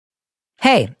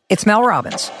Hey, it's Mel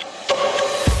Robbins.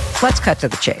 Let's cut to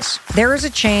the chase. There is a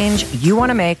change you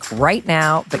want to make right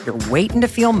now, but you're waiting to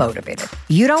feel motivated.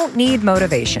 You don't need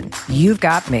motivation. You've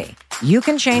got me. You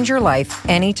can change your life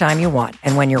anytime you want.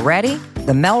 And when you're ready,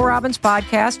 the Mel Robbins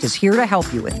Podcast is here to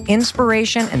help you with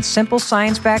inspiration and simple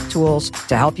science-backed tools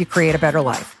to help you create a better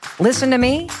life. Listen to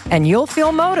me, and you'll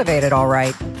feel motivated, all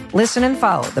right. Listen and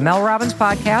follow the Mel Robbins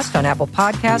Podcast on Apple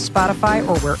Podcasts, Spotify,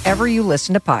 or wherever you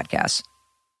listen to podcasts.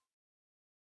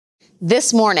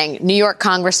 This morning, New York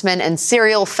Congressman and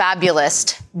serial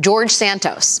fabulist George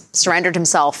Santos surrendered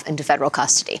himself into federal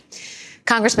custody.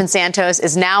 Congressman Santos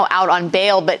is now out on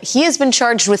bail, but he has been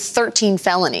charged with 13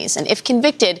 felonies. And if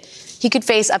convicted, he could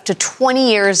face up to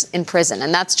 20 years in prison.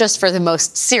 And that's just for the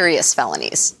most serious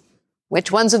felonies.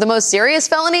 Which ones are the most serious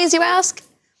felonies, you ask?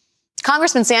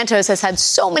 Congressman Santos has had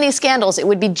so many scandals, it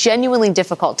would be genuinely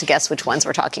difficult to guess which ones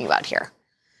we're talking about here.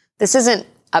 This isn't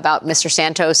about Mr.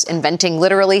 Santos inventing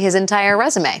literally his entire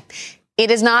resume.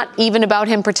 It is not even about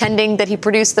him pretending that he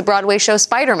produced the Broadway show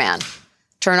Spider-Man,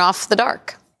 Turn Off the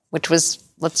Dark, which was,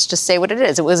 let's just say what it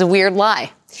is. It was a weird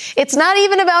lie. It's not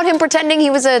even about him pretending he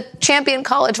was a champion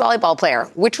college volleyball player,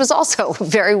 which was also a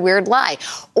very weird lie,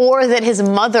 or that his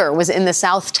mother was in the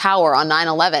South Tower on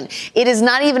 9/11. It is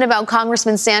not even about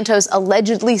Congressman Santos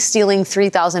allegedly stealing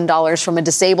 $3,000 from a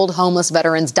disabled homeless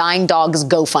veteran's dying dog's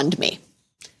GoFundMe.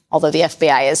 Although the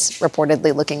FBI is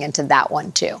reportedly looking into that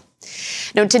one, too.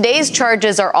 Now, today's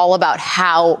charges are all about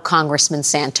how Congressman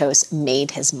Santos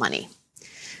made his money.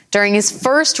 During his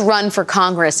first run for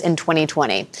Congress in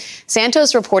 2020,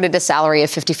 Santos reported a salary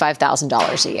of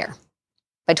 $55,000 a year.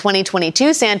 By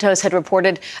 2022, Santos had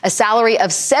reported a salary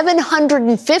of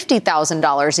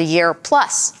 $750,000 a year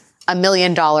plus $1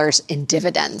 million in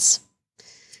dividends.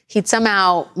 He'd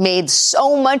somehow made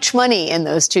so much money in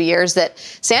those 2 years that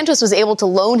Santos was able to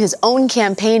loan his own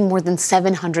campaign more than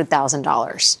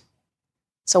 $700,000.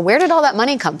 So where did all that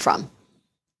money come from?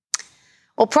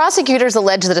 Well, prosecutors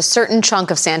allege that a certain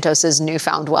chunk of Santos's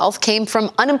newfound wealth came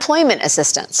from unemployment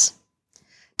assistance.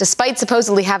 Despite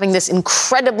supposedly having this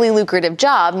incredibly lucrative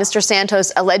job, Mr.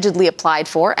 Santos allegedly applied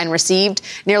for and received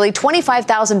nearly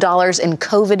 $25,000 in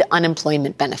COVID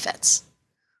unemployment benefits,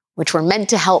 which were meant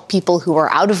to help people who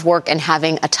were out of work and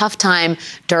having a tough time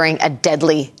during a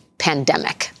deadly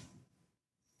pandemic.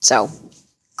 So,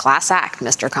 class act,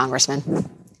 Mr. Congressman.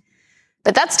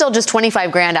 But that's still just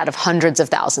 $25,000 out of hundreds of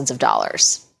thousands of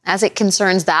dollars. As it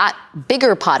concerns that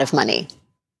bigger pot of money,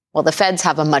 well, the feds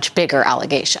have a much bigger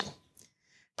allegation.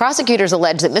 Prosecutors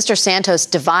allege that Mr. Santos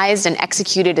devised and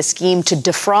executed a scheme to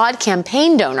defraud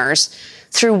campaign donors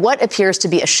through what appears to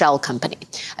be a shell company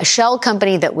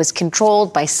that was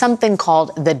controlled by something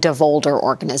called the DeVolder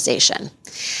Organization.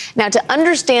 Now, to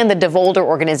understand the DeVolder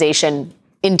Organization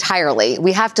entirely,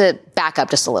 we have to back up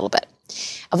just a little bit.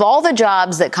 Of all the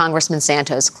jobs that Congressman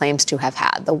Santos claims to have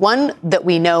had, the one that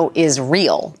we know is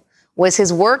real was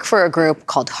his work for a group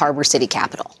called Harbor City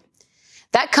Capital.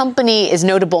 That company is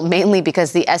notable mainly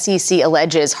because the SEC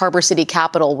alleges Harbor City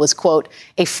Capital was, quote,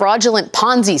 a fraudulent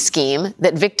Ponzi scheme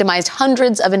that victimized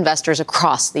hundreds of investors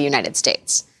across the United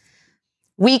States.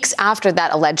 Weeks after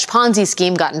that alleged Ponzi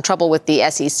scheme got in trouble with the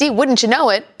SEC, wouldn't you know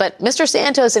it, but Mr.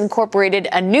 Santos incorporated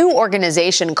a new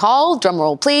organization called,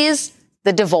 drumroll please,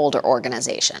 the DeVolder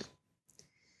Organization.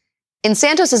 In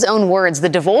Santos's own words, the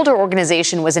DeVolder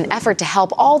Organization was an effort to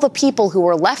help all the people who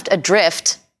were left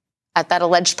adrift at that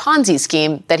alleged Ponzi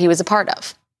scheme that he was a part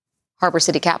of, Harbor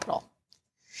City Capital.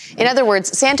 In other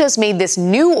words, Santos made this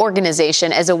new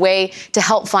organization as a way to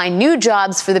help find new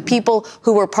jobs for the people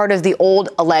who were part of the old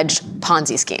alleged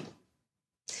Ponzi scheme.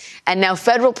 And now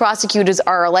federal prosecutors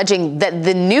are alleging that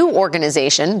the new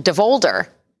organization, DeVolder,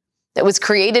 that was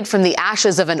created from the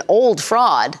ashes of an old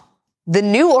fraud, the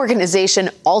new organization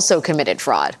also committed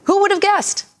fraud. Who would have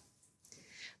guessed?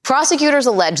 Prosecutors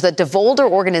allege that DeVolder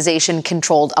Organization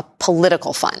controlled a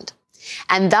political fund,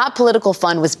 and that political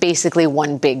fund was basically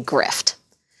one big grift.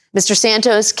 Mr.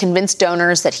 Santos convinced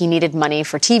donors that he needed money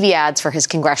for TV ads for his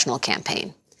congressional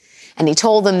campaign, and he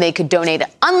told them they could donate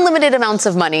unlimited amounts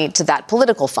of money to that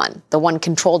political fund, the one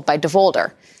controlled by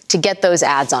DeVolder, to get those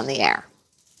ads on the air.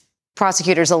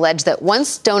 Prosecutors allege that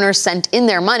once donors sent in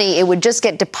their money, it would just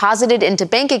get deposited into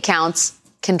bank accounts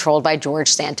controlled by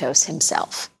George Santos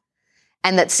himself.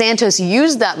 And that Santos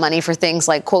used that money for things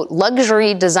like, quote,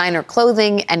 luxury designer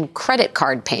clothing and credit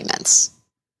card payments,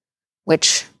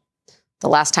 which the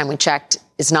last time we checked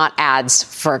is not ads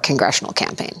for a congressional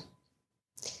campaign.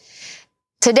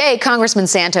 Today, Congressman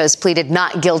Santos pleaded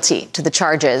not guilty to the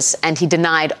charges, and he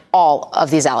denied all of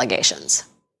these allegations.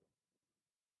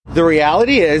 The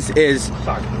reality is it's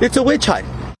a witch hunt.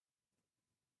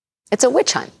 It's a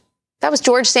witch hunt. That was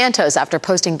George Santos after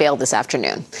posting bail this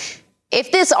afternoon.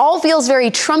 If this all feels very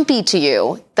Trumpy to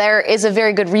you, there is a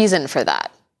very good reason for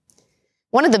that.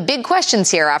 One of the big questions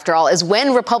here, after all, is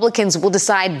when Republicans will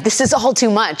decide this is all too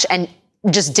much and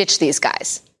just ditch these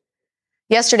guys.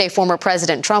 Yesterday, former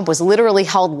President Trump was literally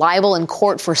held liable in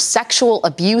court for sexual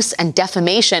abuse and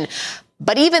defamation.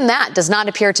 But even that does not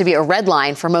appear to be a red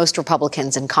line for most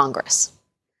Republicans in Congress.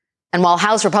 And while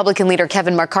House Republican leader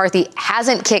Kevin McCarthy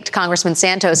hasn't kicked Congressman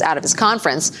Santos out of his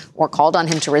conference or called on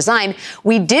him to resign,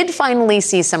 we did finally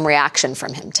see some reaction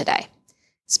from him today.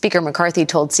 Speaker McCarthy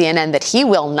told CNN that he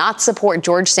will not support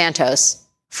George Santos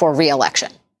for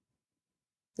re-election.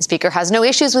 The speaker has no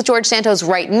issues with George Santos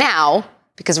right now,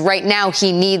 because right now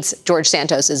he needs George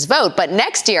Santos's vote. But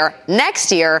next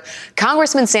year,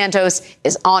 Congressman Santos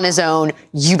is on his own.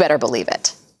 You better believe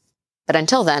it. But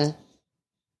until then,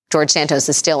 George Santos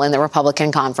is still in the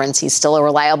Republican conference. He's still a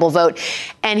reliable vote,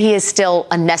 and he is still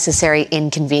a necessary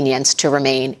inconvenience to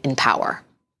remain in power.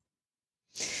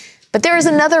 But there is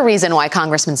another reason why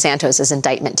Congressman Santos's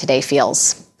indictment today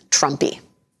feels Trumpy.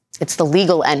 It's the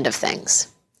legal end of things.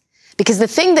 Because the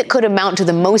thing that could amount to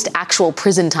the most actual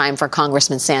prison time for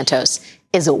Congressman Santos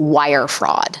is wire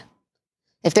fraud.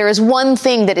 If there is one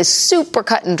thing that is super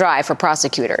cut and dry for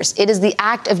prosecutors, it is the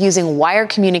act of using wire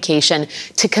communication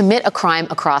to commit a crime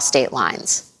across state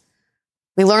lines.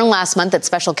 We learned last month that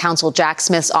special counsel Jack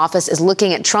Smith's office is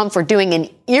looking at Trump for doing an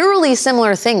eerily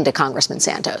similar thing to Congressman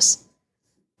Santos.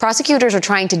 Prosecutors are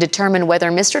trying to determine whether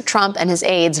Mr. Trump and his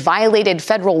aides violated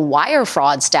federal wire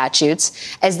fraud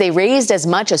statutes as they raised as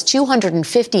much as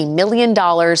 $250 million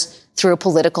through a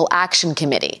political action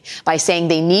committee by saying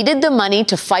they needed the money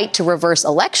to fight to reverse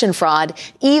election fraud,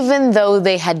 even though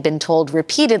they had been told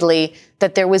repeatedly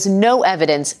that there was no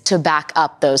evidence to back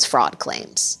up those fraud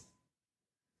claims.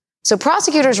 So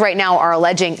prosecutors right now are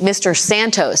alleging Mr.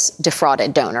 Santos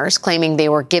defrauded donors, claiming they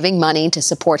were giving money to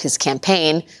support his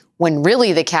campaign, when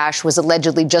really the cash was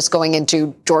allegedly just going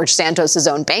into George Santos's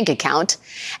own bank account.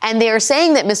 And they are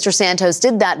saying that Mr. Santos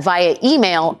did that via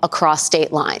email across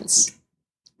state lines,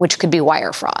 which could be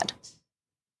wire fraud.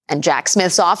 And Jack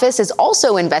Smith's office is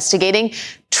also investigating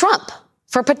Trump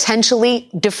for potentially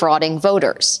defrauding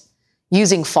voters,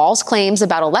 using false claims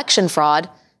about election fraud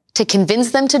to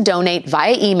convince them to donate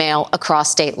via email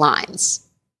across state lines,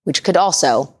 which could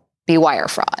also be wire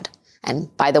fraud.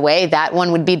 And by the way, that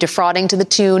one would be defrauding to the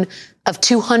tune of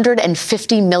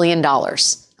 $250 million,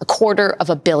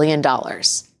 $250 million.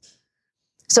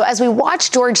 So as we watch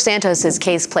George Santos's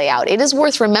case play out, it is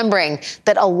worth remembering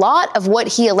that a lot of what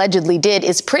he allegedly did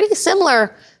is pretty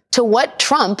similar to what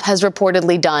Trump has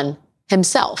reportedly done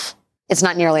himself. It's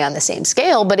not nearly on the same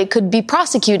scale, but it could be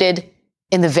prosecuted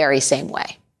in the very same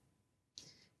way.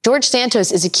 George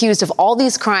Santos is accused of all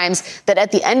these crimes that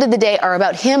at the end of the day are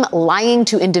about him lying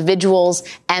to individuals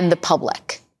and the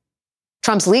public.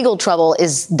 Trump's legal trouble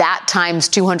is that times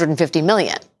 250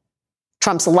 million.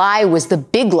 Trump's lie was the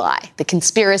big lie, the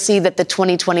conspiracy that the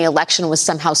 2020 election was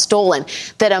somehow stolen,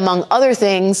 that among other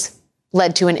things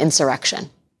led to an insurrection.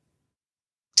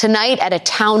 Tonight at a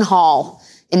town hall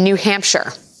in New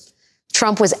Hampshire,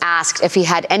 Trump was asked if he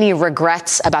had any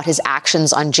regrets about his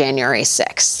actions on January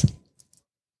 6th.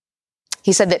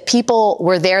 He said that people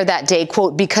were there that day,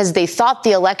 quote, because they thought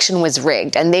the election was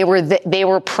rigged and they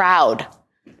were proud.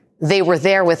 They were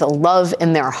there with a love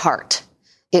in their heart.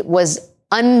 It was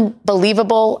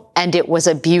unbelievable and it was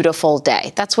a beautiful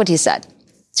day. That's what he said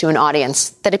to an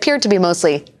audience that appeared to be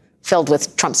mostly filled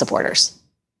with Trump supporters.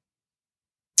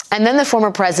 And then the former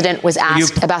president was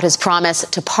asked about his promise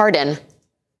to pardon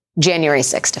January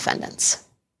 6 defendants.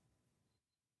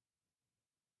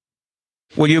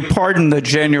 Will you pardon the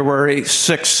January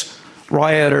 6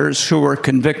 rioters who were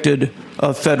convicted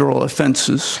of federal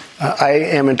offenses? I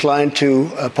am inclined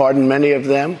to pardon many of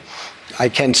them. I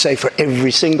can't say for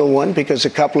every single one because a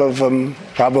couple of them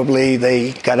probably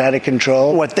they got out of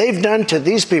control. What they've done to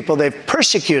these people, they've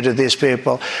persecuted these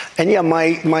people. And yeah,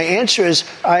 my answer is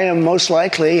I am most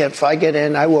likely, if I get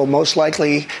in, I will most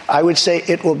likely, I would say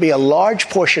it will be a large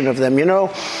portion of them. You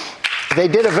know, they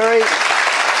did a very...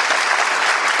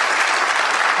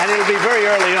 And it'll be very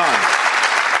early on.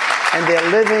 And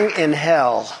they're living in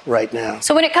hell right now.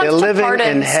 So when it comes to pardons... They're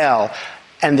living in hell.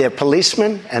 And they're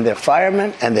policemen, and they're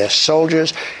firemen, and they're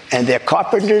soldiers, and they're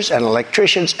carpenters and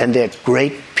electricians, and they're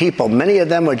great people. Many of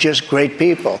them are just great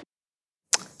people.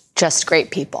 Just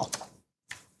great people.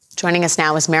 Joining us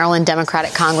now is Maryland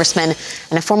Democratic Congressman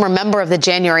and a former member of the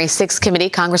January 6th Committee,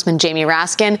 Congressman Jamie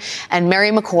Raskin, and Mary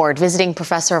McCord, visiting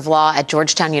professor of law at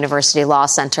Georgetown University Law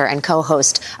Center and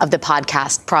co-host of the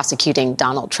podcast Prosecuting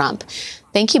Donald Trump.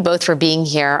 Thank you both for being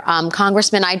here.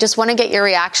 Congressman, I just want to get your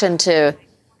reaction to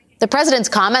The president's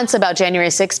comments about January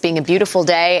 6th being a beautiful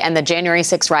day and the January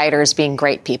 6th rioters being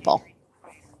great people.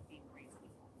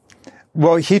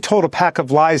 Well, he told a pack of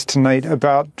lies tonight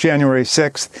about January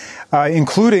 6th,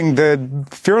 including the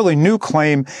fairly new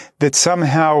claim that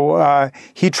somehow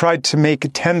he tried to make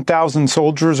 10,000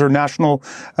 soldiers or National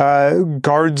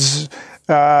Guards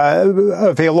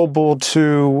available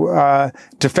to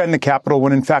defend the Capitol,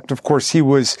 when in fact, of course, he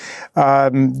was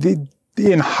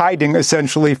in hiding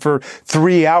essentially for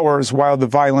 3 hours while the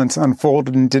violence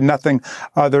unfolded and did nothing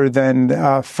other than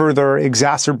further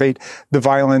exacerbate the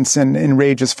violence and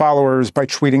enrage his followers by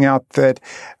tweeting out that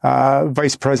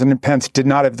Vice President Pence did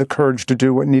not have the courage to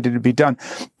do what needed to be done.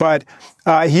 But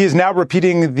he is now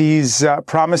repeating these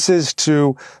promises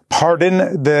to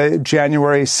pardon the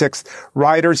January 6th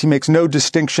rioters. He makes no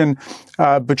distinction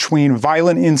between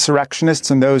violent insurrectionists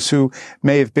and those who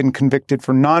may have been convicted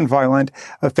for nonviolent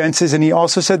offenses. And he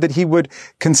also said that he would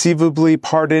conceivably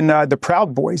pardon the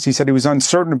Proud Boys. He said he was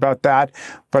uncertain about that,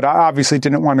 but obviously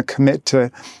didn't want to commit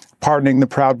to pardoning the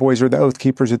Proud Boys or the Oath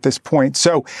Keepers at this point.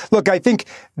 So, look, I think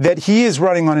that he is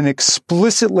running on an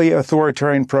explicitly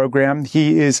authoritarian program.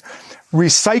 He is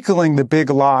recycling the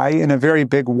big lie in a very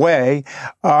big way.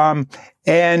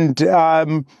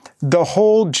 The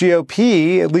whole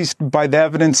GOP, at least by the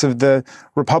evidence of the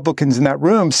Republicans in that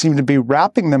room, seem to be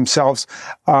wrapping themselves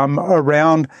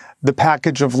around the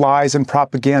package of lies and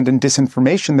propaganda and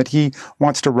disinformation that he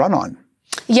wants to run on.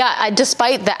 Yeah,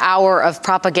 despite the hour of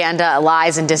propaganda,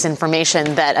 lies, and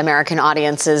disinformation that American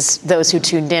audiences, those who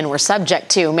tuned in, were subject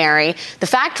to, Mary, the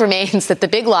fact remains that the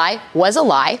big lie was a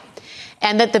lie,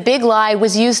 and that the big lie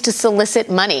was used to solicit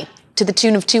money to the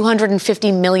tune of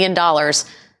 $250 million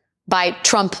by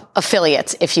Trump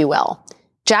affiliates, if you will.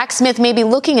 Jack Smith may be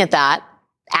looking at that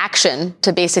action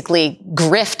to basically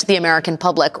grift the American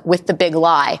public with the big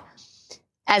lie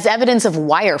as evidence of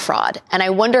wire fraud. And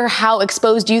I wonder how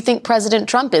exposed you think President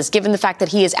Trump is, given the fact that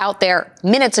he is out there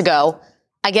minutes ago,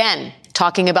 again,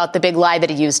 talking about the big lie that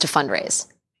he used to fundraise.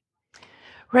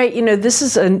 Right. You know, this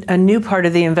is a new part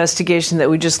of the investigation that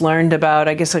we just learned about,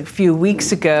 I guess, like a few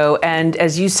weeks ago. And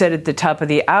as you said at the top of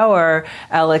the hour,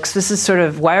 Alex, this is sort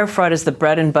of wire fraud is the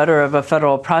bread and butter of a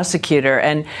federal prosecutor.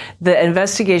 And the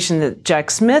investigation that Jack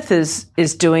Smith is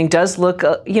doing does look,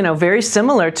 very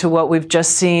similar to what we've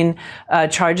just seen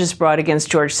charges brought against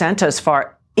George Santos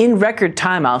for. In record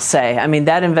time, I'll say. I mean,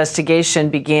 that investigation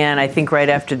began, I think, right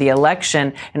after the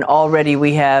election, and already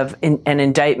we have an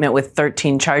indictment with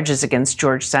 13 charges against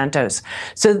George Santos.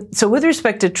 So with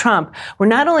respect to Trump, we're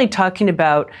not only talking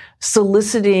about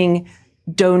soliciting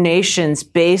donations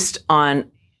based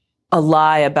on a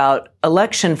lie about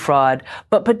election fraud,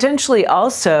 but potentially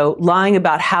also lying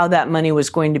about how that money was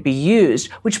going to be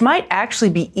used, which might actually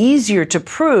be easier to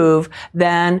prove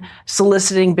than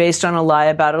soliciting based on a lie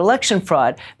about election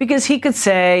fraud. Because he could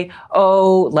say,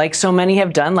 like so many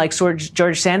have done, like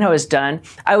George Santos has done,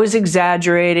 I was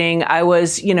exaggerating, I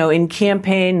was, in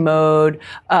campaign mode,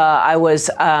 I was,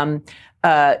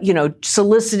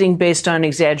 soliciting based on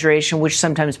exaggeration, which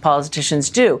sometimes politicians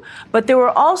do. But there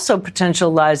were also potential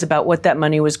lies about what that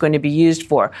money was going to be used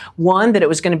for. One, that it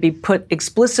was going to be put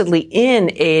explicitly in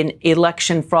an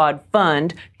election fraud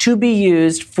fund to be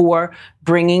used for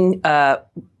bringing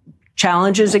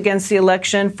challenges against the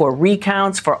election, for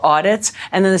recounts, for audits.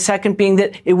 And then the second being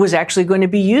that it was actually going to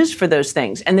be used for those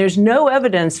things. And there's no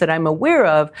evidence that I'm aware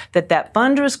of that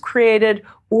fund was created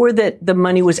or that the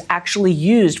money was actually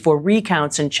used for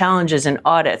recounts and challenges and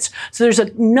audits. So there's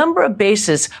a number of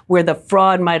bases where the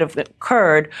fraud might have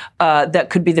occurred that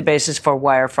could be the basis for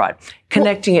wire fraud.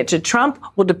 Connecting it to Trump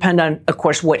will depend on, of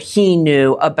course, what he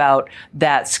knew about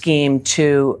that scheme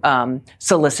to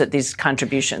solicit these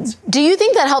contributions. Do you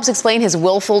think that helps explain his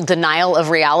willful denial of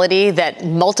reality, that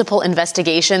multiple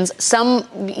investigations, some,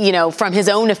 from his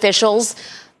own officials,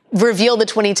 reveal the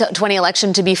 2020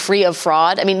 election to be free of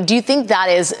fraud? I mean, do you think that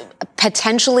is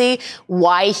potentially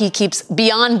why he keeps,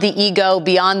 beyond the ego,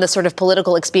 beyond the sort of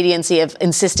political expediency of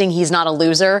insisting he's not a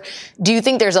loser? Do you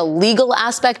think there's a legal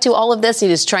aspect to all of this?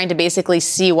 He's trying to basically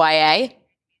CYA?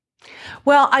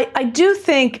 Well, I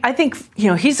think,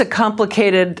 he's a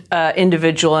complicated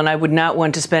individual, and I would not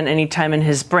want to spend any time in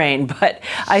his brain. But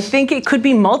I think it could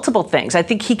be multiple things. I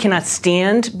think he cannot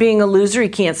stand being a loser. He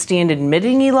can't stand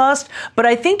admitting he lost. But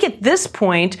I think at this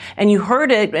point, and you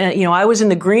heard it, I was in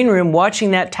the green room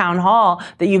watching that town hall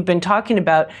that you've been talking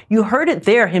about. You heard it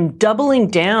there, him doubling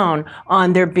down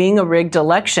on there being a rigged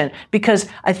election. Because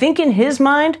I think in his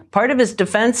mind, part of his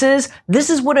defense is,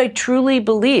 this is what I truly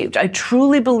believed. I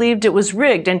truly believed it was was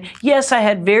rigged. And yes, I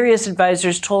had various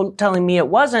advisors telling me it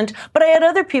wasn't, but I had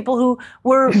other people who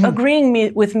were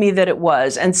agreeing with me that it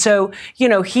was. And so,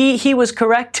 he was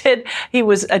corrected. He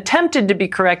was attempted to be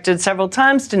corrected several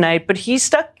times tonight, but he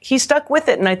stuck with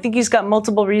it. And I think he's got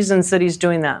multiple reasons that he's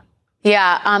doing that.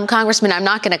 Yeah, Congressman, I'm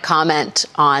not going to comment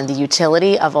on the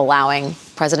utility of allowing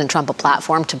President Trump a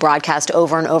platform to broadcast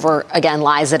over and over again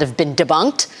lies that have been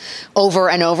debunked over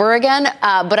and over again.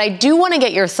 But I do want to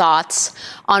get your thoughts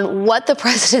on what the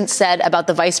president said about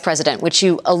the vice president, which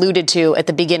you alluded to at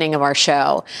the beginning of our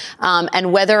show,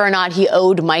 and whether or not he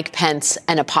owed Mike Pence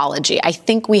an apology. I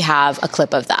think we have a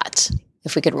clip of that,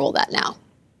 if we could roll that now.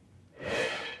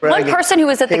 One person who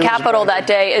was at the Capitol that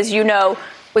day, as you know,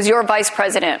 was your vice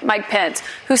president, Mike Pence,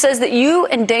 who says that you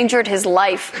endangered his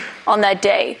life on that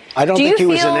day. I don't think he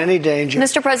was in any danger.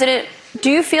 Mr. President, do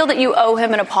you feel that you owe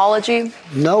him an apology?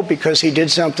 No, because he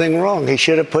did something wrong. He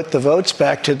should have put the votes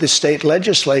back to the state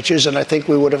legislatures, and I think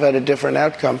we would have had a different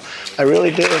outcome. I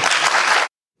really do.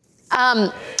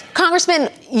 Congressman,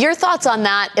 your thoughts on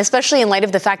that, especially in light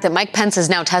of the fact that Mike Pence has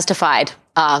now testified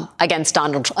against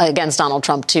Donald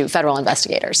Trump to federal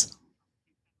investigators?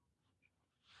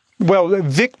 Well,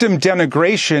 victim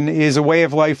denigration is a way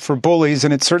of life for bullies,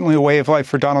 and it's certainly a way of life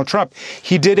for Donald Trump.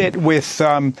 He did it with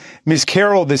Ms.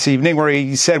 Carroll this evening, where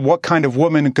he said what kind of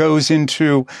woman goes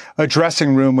into a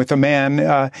dressing room with a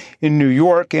man in New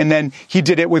York. And then he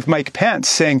did it with Mike Pence,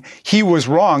 saying he was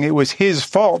wrong. It was his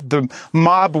fault. The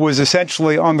mob was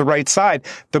essentially on the right side.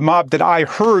 The mob that I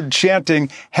heard chanting,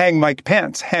 hang Mike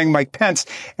Pence, hang Mike Pence.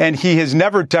 And he has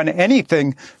never done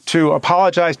anything to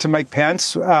apologize to Mike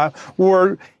Pence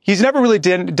or he's never really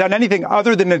done anything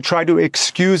other than to try to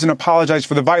excuse and apologize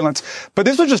for the violence. But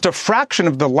this was just a fraction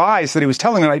of the lies that he was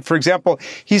telling tonight. For example,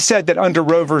 he said that under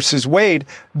Roe versus Wade,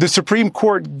 the Supreme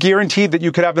Court guaranteed that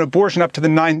you could have an abortion up to the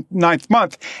ninth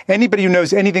month. Anybody who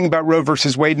knows anything about Roe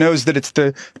versus Wade knows that it's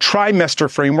the trimester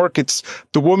framework. It's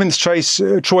the woman's choice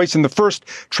in the first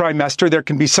trimester. There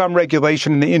can be some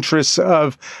regulation in the interests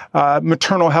of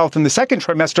maternal health in the second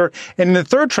trimester. And in the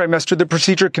third trimester, the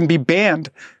procedure can be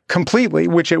banned completely,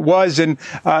 which it was in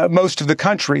most of the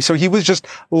country. So he was just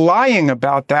lying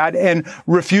about that and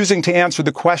refusing to answer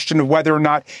the question of whether or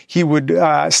not he would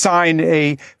sign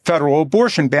a federal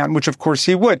abortion ban, which of course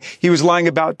he would. He was lying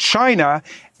about China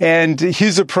and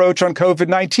his approach on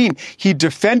COVID-19. He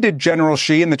defended General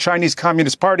Xi and the Chinese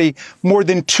Communist Party more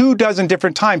than 24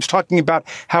 different times, talking about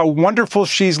how wonderful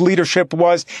Xi's leadership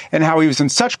was and how he was in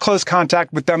such close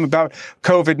contact with them about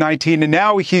COVID-19. And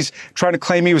now he's trying to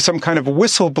claim he was some kind of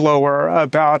whistleblower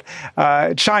about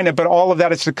China. But all of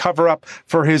that is to cover up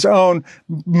for his own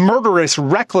murderous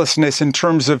recklessness in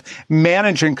terms of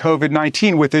managing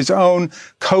COVID-19, with his own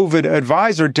COVID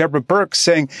advisor, Deborah Birx,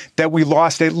 saying that we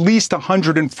lost at least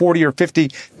 140 or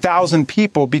 50,000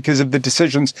 people because of the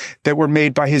decisions that were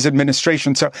made by his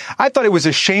administration. So I thought it was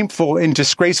a shameful and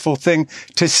disgraceful thing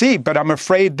to see, but I'm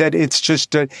afraid that it's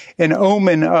just an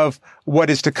omen of what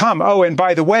is to come. Oh, and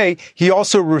by the way, he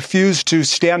also refused to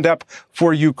stand up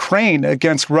for Ukraine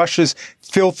against Russia's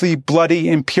filthy, bloody,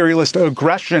 imperialist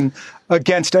aggression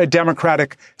against a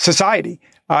democratic society,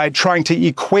 trying to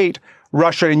equate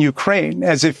Russia and Ukraine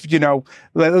as if,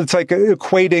 it's like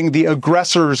equating the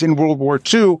aggressors in World War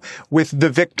II with the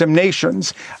victim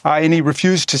nations. And he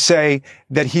refused to say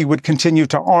that he would continue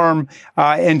to arm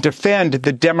and defend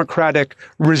the democratic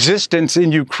resistance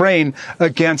in Ukraine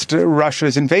against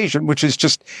Russia's invasion, which is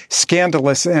just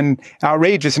scandalous and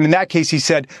outrageous. And in that case, he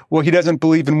said, well, he doesn't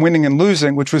believe in winning and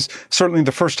losing, which was certainly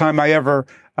the first time I ever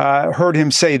heard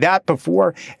him say that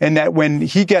before, and that when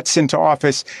he gets into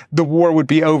office, the war would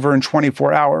be over in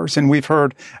 24 hours. And we've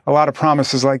heard a lot of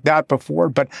promises like that before.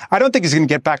 But I don't think he's going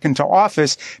to get back into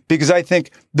office because I think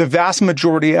the vast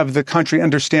majority of the country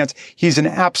understands he's an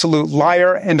absolute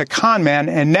liar and a con man.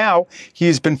 And now he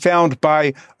has been found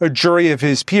by a jury of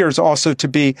his peers also to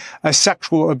be a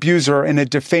sexual abuser and a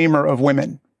defamer of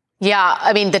women. Yeah,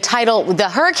 I mean, the title, The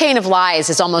Hurricane of Lies,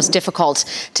 is almost difficult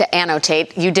to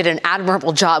annotate. You did an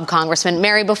admirable job, Congressman.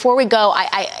 Mary, before we go,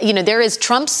 there is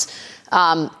Trump's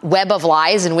web of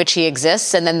lies in which he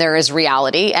exists, and then there is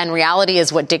reality. And reality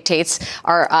is what dictates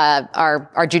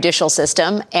our judicial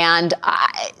system. And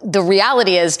the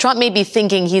reality is Trump may be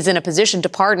thinking he's in a position to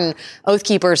pardon Oath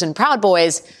Keepers and Proud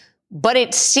Boys, but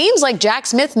it seems like Jack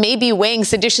Smith may be weighing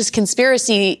seditious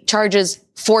conspiracy charges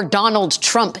for Donald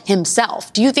Trump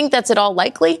himself. Do you think that's at all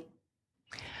likely?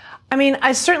 I mean,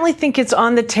 I certainly think it's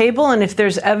on the table. And if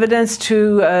there's evidence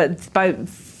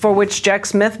for which Jack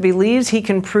Smith believes he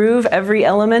can prove every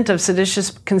element of seditious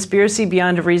conspiracy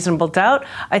beyond a reasonable doubt,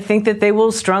 I think that they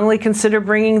will strongly consider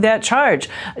bringing that charge.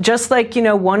 Just like,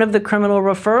 one of the criminal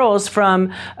referrals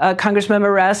from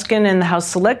Congressmember Raskin in the House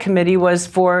Select Committee was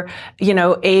for,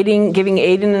 giving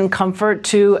aid and comfort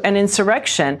to an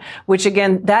insurrection, which,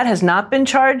 again, that has not been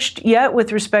charged yet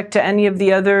with respect to any of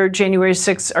the other January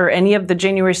 6th or any of the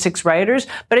January 6th rioters.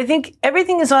 But I think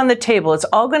everything is on the table. It's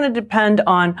all going to depend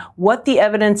on what the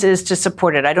evidence is to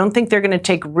support it. I don't think they're going to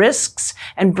take risks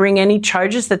and bring any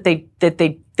charges that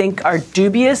they think are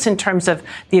dubious in terms of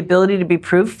the ability to be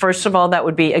proved. First of all, that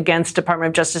would be against Department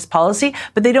of Justice policy,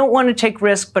 but they don't want to take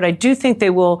risk. But I do think they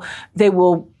will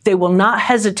not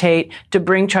hesitate to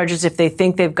bring charges if they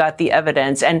think they've got the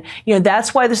evidence. And,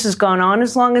 that's why this has gone on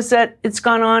as long as that it's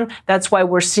gone on. That's why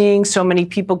we're seeing so many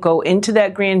people go into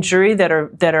that grand jury that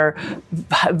are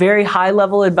very high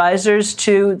level advisors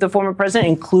to the former president,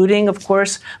 including, of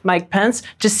course, Mike Pence,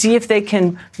 to see if they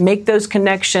can make those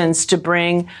connections to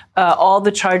bring all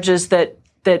the charges that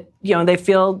they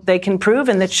feel they can prove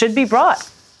and that should be brought.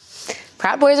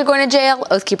 Proud Boys are going to jail.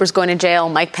 Oath Keepers going to jail.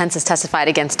 Mike Pence has testified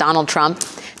against Donald Trump.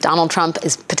 Donald Trump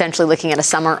is potentially looking at a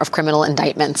summer of criminal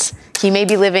indictments. He may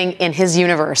be living in his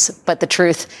universe, but the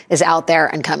truth is out there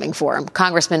and coming for him.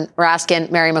 Congressman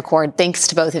Raskin, Mary McCord, thanks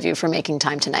to both of you for making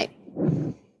time tonight.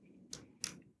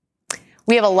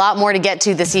 We have a lot more to get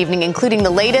to this evening, including the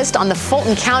latest on the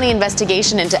Fulton County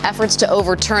investigation into efforts to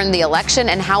overturn the election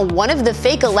and how one of the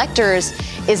fake electors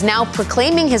is now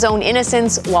proclaiming his own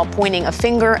innocence while pointing a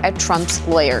finger at Trump's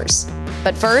lawyers.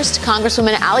 But first,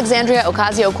 Congresswoman Alexandria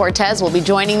Ocasio-Cortez will be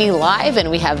joining me live, and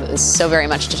we have so very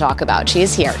much to talk about. She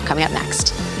is here, coming up next.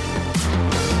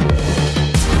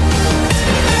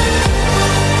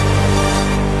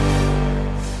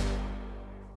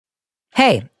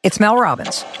 Hey, it's Mel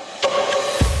Robbins.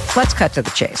 Let's cut to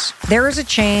the chase. There is a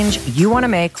change you want to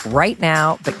make right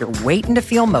now, but you're waiting to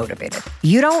feel motivated.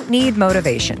 You don't need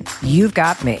motivation. You've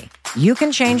got me. You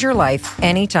can change your life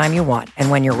anytime you want. And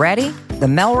when you're ready, the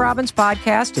Mel Robbins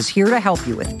Podcast is here to help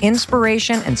you with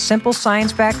inspiration and simple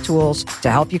science-backed tools to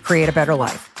help you create a better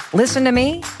life. Listen to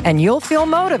me, and you'll feel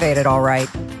motivated, all right.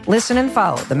 Listen and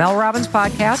follow the Mel Robbins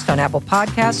Podcast on Apple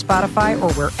Podcasts, Spotify,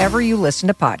 or wherever you listen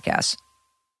to podcasts.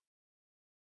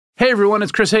 Hey everyone,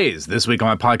 it's Chris Hayes. This week on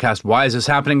my podcast, Why Is This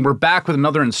Happening? We're back with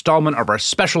another installment of our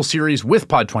special series with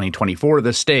Pod 2024,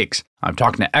 The Stakes. I'm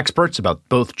talking to experts about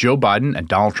both Joe Biden and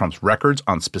Donald Trump's records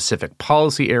on specific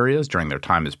policy areas during their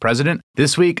time as president.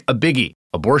 This week, a biggie.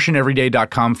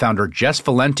 AbortionEveryday.com founder Jess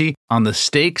Valenti on the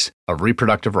stakes of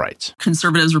reproductive rights.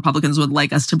 Conservatives, Republicans would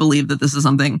like us to believe that this is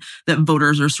something that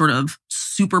voters are sort of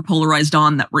super polarized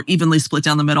on, that we're evenly split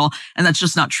down the middle. And that's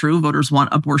just not true. Voters want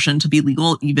abortion to be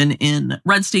legal, even in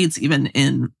red states, even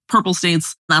in purple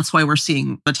states. That's why we're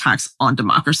seeing attacks on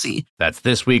democracy. That's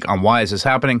this week on Why Is This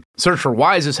Happening? Search for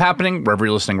Why Is This Happening wherever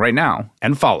you're listening right now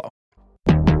and follow.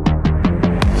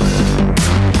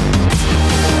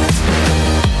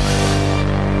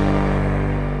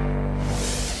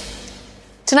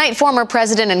 Tonight, former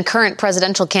president and current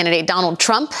presidential candidate Donald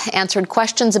Trump answered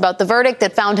questions about the verdict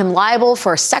that found him liable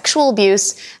for sexual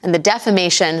abuse and the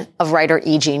defamation of writer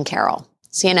E. Jean Carroll.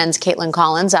 CNN's Caitlin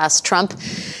Collins asked Trump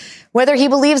whether he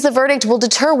believes the verdict will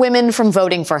deter women from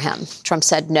voting for him. Trump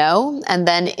said no, and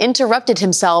then interrupted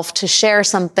himself to share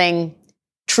something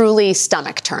truly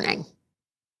stomach-turning.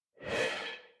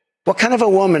 What kind of a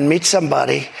woman meets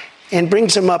somebody and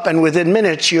brings them up, and within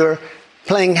minutes you're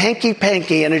playing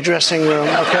hanky-panky in a dressing room,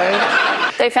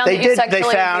 okay? They found that you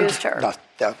sexually abused her.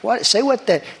 What? Say what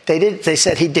they did. They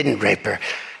said he didn't rape her.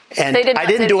 And I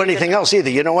didn't do anything else either.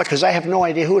 You know what? Because I have no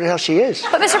idea who the hell she is.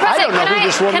 But Mr. President, I don't know who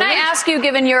this woman is. Can I ask you,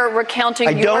 given your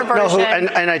recounting your version? I don't know who,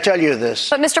 and I tell you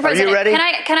this. But Mr. President, are you ready? Can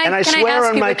I swear ask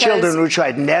on you my children, which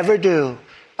I'd never do.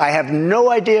 I have no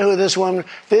idea who this woman.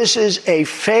 This is a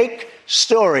fake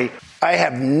story. I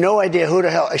have no idea who the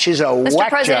hell. She's a Mr.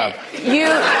 whack President, job. You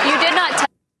did not.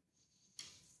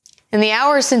 In the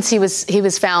hours since he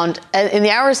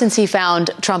found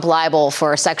Trump liable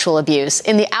for sexual abuse,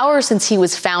 in the hours since he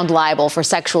was found liable for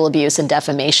sexual abuse and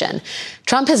defamation,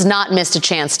 Trump has not missed a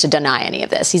chance to deny any of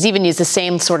this. He's even used the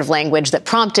same sort of language that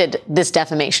prompted this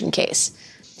defamation case.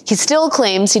 He still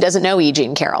claims he doesn't know E.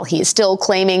 Jean Carroll. He is still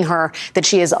claiming that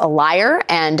she is a liar,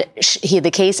 and the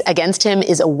case against him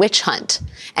is a witch hunt.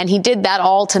 And he did that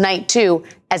all tonight, too,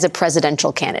 as a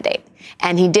presidential candidate.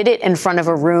 And he did it in front of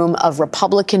a room of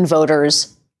Republican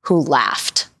voters who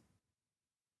laughed.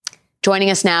 Joining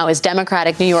us now is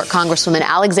Democratic New York Congresswoman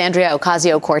Alexandria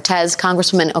Ocasio-Cortez.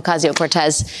 Congresswoman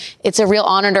Ocasio-Cortez, it's a real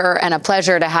honor and a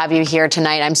pleasure to have you here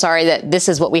tonight. I'm sorry that this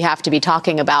is what we have to be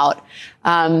talking about.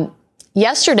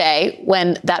 Yesterday,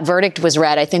 when that verdict was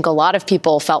read, I think a lot of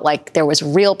people felt like there was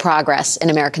real progress in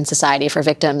American society for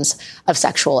victims of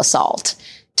sexual assault.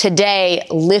 Today,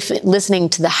 listening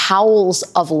to the howls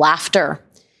of laughter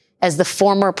as the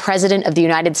former president of the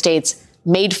United States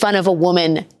made fun of a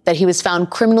woman that he was found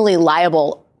criminally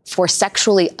liable for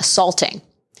sexually assaulting,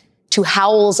 to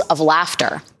howls of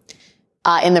laughter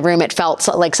in the room, it felt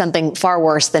like something far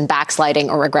worse than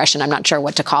backsliding or regression. I'm not sure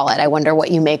what to call it. I wonder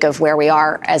what you make of where we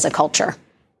are as a culture.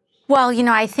 Well,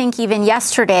 I think even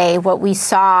yesterday, what we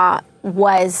saw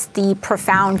was the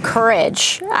profound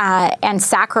courage and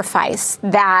sacrifice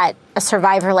that a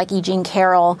survivor like E. Jean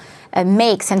Carroll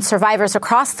makes, and survivors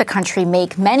across the country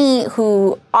make, many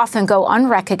who often go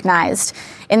unrecognized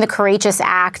in the courageous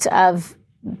act of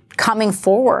coming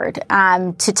forward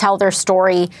to tell their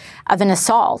story of an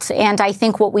assault. And I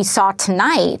think what we saw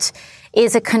tonight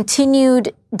is a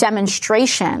continued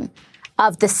demonstration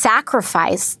of the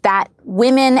sacrifice that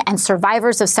women and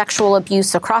survivors of sexual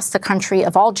abuse across the country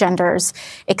of all genders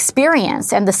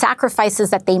experience, and the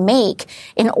sacrifices that they make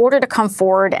in order to come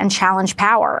forward and challenge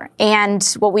power. And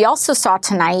what we also saw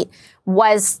tonight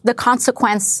was the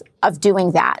consequence of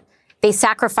doing that. They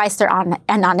sacrificed their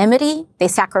anonymity, they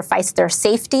sacrificed their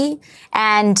safety,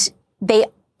 and they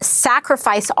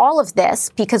sacrifice all of this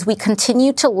because we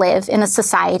continue to live in a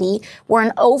society where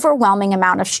an overwhelming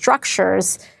amount of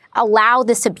structures allow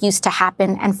this abuse to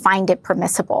happen and find it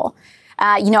permissible.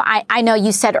 I know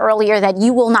you said earlier that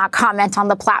you will not comment on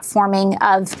the platforming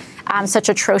of such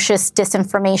atrocious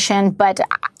disinformation, but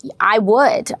I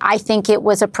would. I think it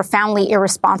was a profoundly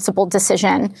irresponsible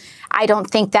decision. I don't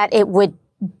think that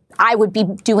I would be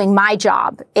doing my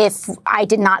job if I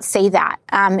did not say that.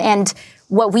 And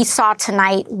what we saw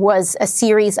tonight was a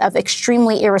series of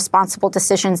extremely irresponsible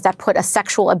decisions that put a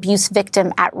sexual abuse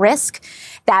victim at risk,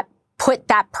 that put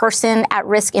that person at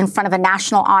risk in front of a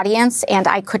national audience, and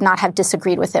I could not have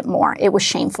disagreed with it more. It was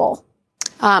shameful.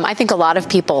 I think a lot of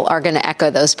people are going to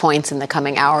echo those points in the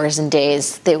coming hours and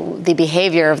days. The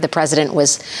behavior of the president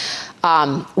was,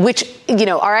 which,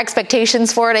 our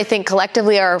expectations for it, I think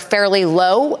collectively are fairly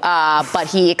low, but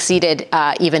he exceeded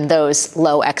even those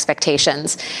low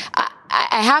expectations.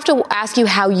 I have to ask you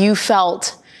how you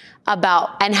felt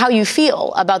about and how you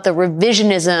feel about the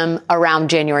revisionism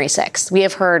around January 6th. We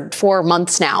have heard for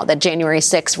months now that January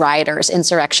 6th rioters,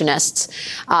 insurrectionists,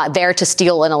 there to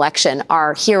steal an election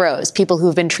are heroes, people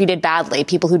who've been treated badly,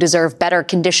 people who deserve better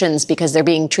conditions because they're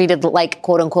being treated like,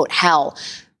 quote unquote, hell.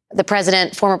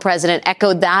 The former president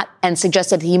echoed that and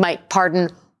suggested he might pardon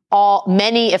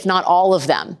many, if not all of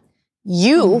them.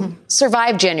 You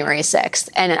survived January 6th,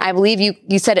 and I believe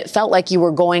you said it felt like you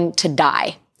were going to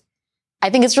die. I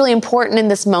think it's really important in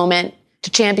this moment to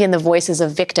champion the voices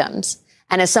of victims.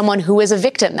 And as someone who was a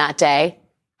victim that day,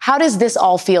 how does this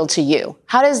all feel to you?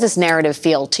 How does this narrative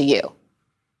feel to you?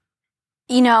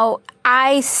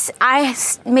 I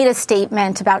made a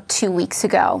statement about 2 weeks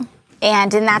ago.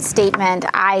 And in that statement,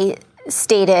 I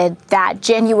stated that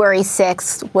January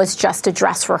 6th was just a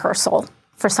dress rehearsal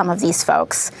for some of these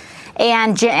folks.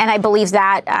 And I believe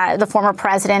that the former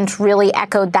president really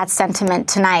echoed that sentiment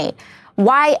tonight.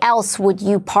 Why else would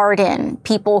you pardon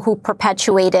people who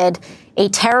perpetuated a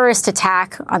terrorist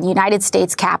attack on the United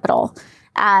States Capitol,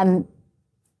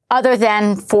 other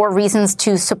than for reasons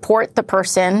to support the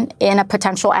person in a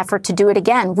potential effort to do it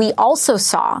again? We also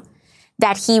saw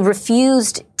that he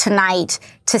refused tonight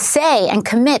to say and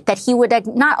commit that he would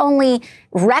not only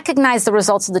recognize the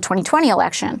results of the 2020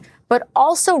 election, but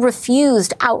also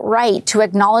refused outright to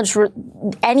acknowledge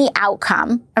any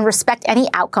outcome and respect any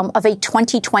outcome of a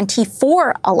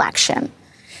 2024 election.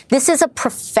 This is a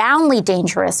profoundly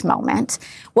dangerous moment.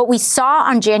 What we saw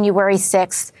on January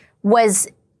 6th was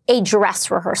a dress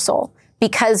rehearsal,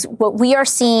 because what we are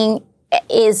seeing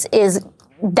is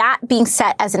that being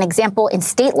set as an example in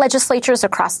state legislatures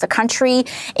across the country,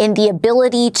 in the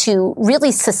ability to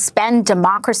really suspend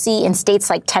democracy in states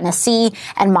like Tennessee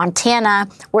and Montana,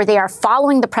 where they are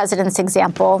following the president's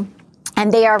example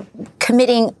and they are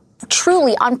committing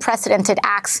truly unprecedented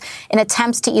acts in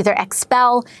attempts to either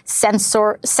expel,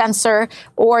 censor,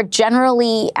 or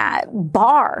generally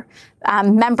bar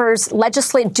members,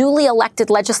 duly elected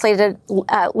legislative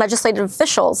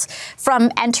officials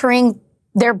from entering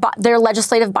their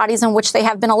legislative bodies in which they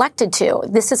have been elected to.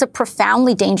 This is a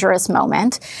profoundly dangerous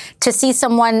moment. To see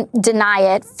someone deny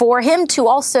it, for him to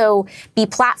also be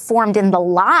platformed in the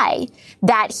lie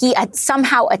that he had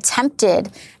somehow attempted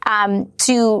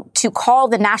to call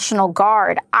the National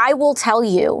Guard. I will tell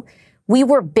you, we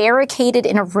were barricaded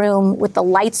in a room with the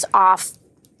lights off,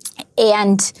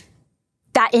 and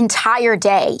that entire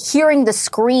day, hearing the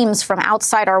screams from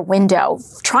outside our window,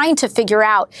 trying to figure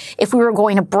out if we were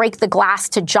going to break the glass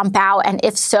to jump out, and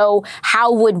if so,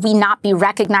 how would we not be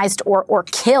recognized or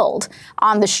killed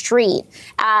on the street.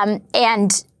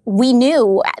 And we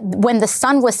knew when the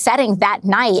sun was setting that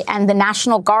night and the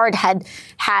National Guard had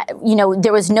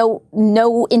there was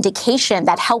no indication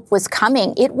that help was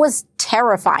coming. It was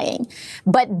terrifying.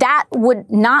 But that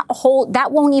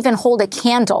won't even hold a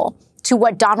candle to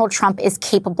what Donald Trump is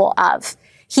capable of.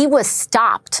 He was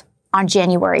stopped on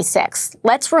January 6th.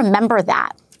 Let's remember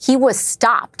that. He was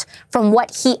stopped from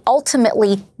what he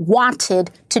ultimately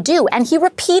wanted to do. And he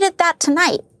repeated that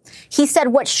tonight. He said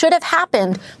what should have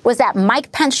happened was that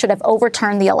Mike Pence should have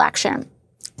overturned the election.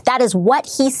 That is what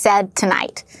he said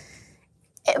tonight.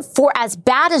 For as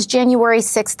bad as January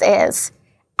 6th is,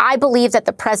 I believe that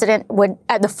the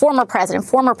former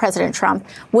President Trump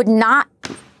would not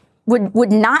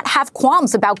have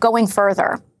qualms about going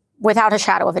further without a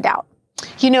shadow of a doubt.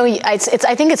 I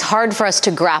think it's hard for us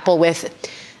to grapple with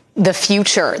the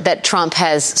future that Trump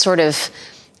has sort of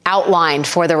outlined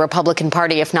for the Republican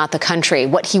Party, if not the country,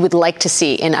 what he would like to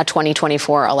see in a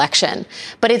 2024 election.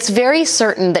 But it's very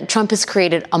certain that Trump has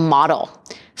created a model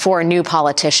for a new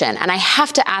politician. And I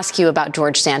have to ask you about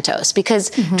George Santos,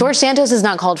 because George Santos has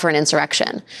not called for an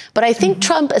insurrection. But I think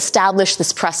Trump established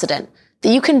this precedent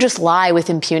that you can just lie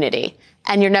with impunity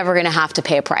and you're never going to have to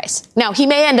pay a price. Now, he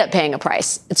may end up paying a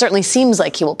price. It certainly seems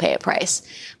like he will pay a price.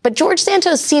 But George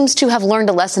Santos seems to have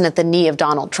learned a lesson at the knee of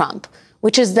Donald Trump,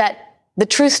 which is that the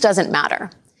truth doesn't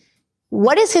matter.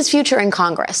 What is his future in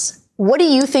Congress? What do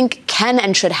you think can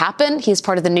and should happen? He's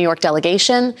part of the New York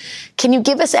delegation. Can you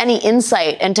give us any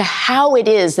insight into how it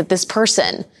is that this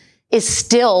person is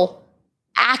still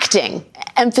acting,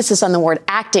 emphasis on the word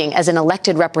acting, as an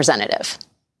elected representative?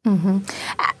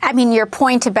 I mean, your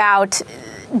point about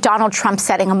Donald Trump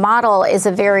setting a model is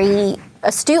a very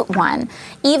astute one.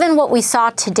 Even what we saw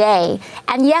today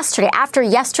and yesterday, after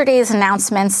yesterday's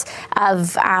announcements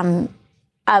of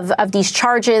these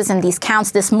charges and these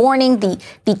counts this morning,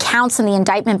 the counts in the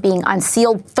indictment being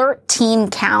unsealed,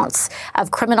 13 counts of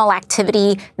criminal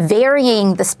activity,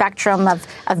 varying the spectrum of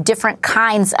different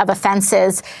kinds of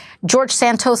offenses. George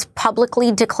Santos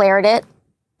publicly declared it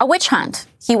a witch hunt.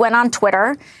 He went on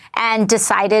Twitter and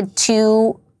decided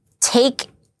to take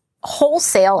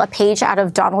wholesale a page out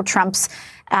of Donald Trump's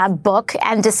book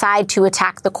and decide to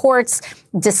attack the courts,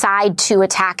 decide to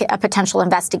attack a potential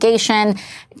investigation,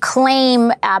 claim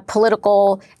that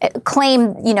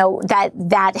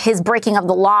his breaking of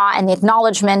the law and the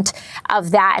acknowledgement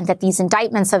of that, and that these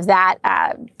indictments of that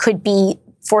could be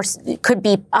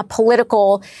a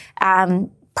political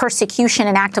persecution,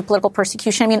 an act of political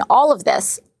persecution. I mean, all of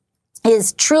this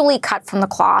is truly cut from the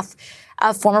cloth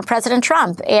of former President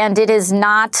Trump. And it is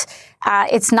not,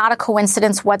 it's not a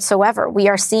coincidence whatsoever. We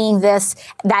are seeing this,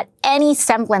 that any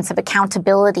semblance of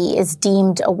accountability is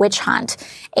deemed a witch hunt.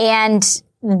 And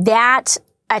that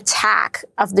attack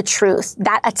of the truth,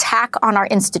 that attack on our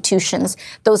institutions,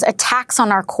 those attacks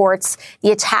on our courts,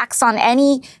 the attacks on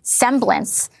any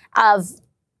semblance of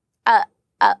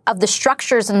the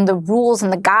structures and the rules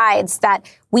and the guides that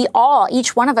we all,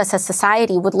 each one of us as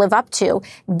society, would live up to,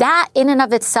 that in and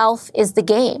of itself is the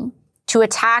game. To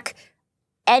attack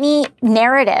any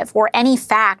narrative or any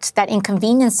fact that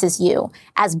inconveniences you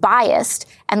as biased,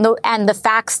 and the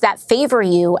facts that favor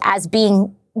you as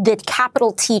being the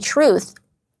capital T truth,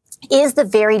 is the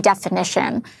very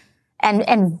definition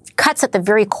and cuts at the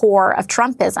very core of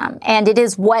Trumpism. And it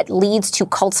is what leads to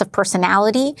cults of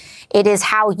personality. It is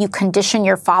how you condition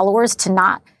your followers to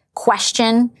not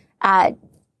question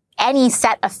any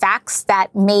set of facts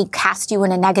that may cast you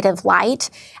in a negative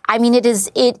light. I mean, it is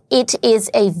a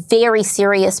very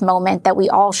serious moment that we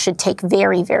all should take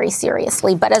very, very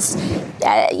seriously. But as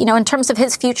in terms of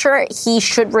his future, he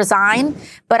should resign.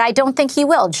 But I don't think he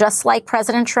will. Just like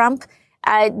President Trump,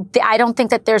 I don't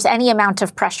think that there's any amount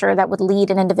of pressure that would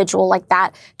lead an individual like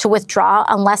that to withdraw,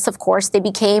 unless, of course, they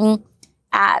became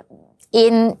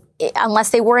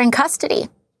unless they were in custody,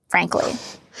 frankly.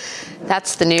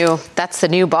 That's the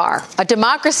new bar. A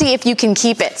democracy if you can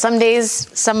keep it. Some days,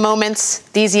 some moments,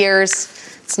 these years,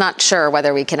 it's not sure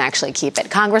whether we can actually keep it.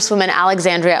 Congresswoman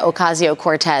Alexandria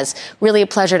Ocasio-Cortez, really a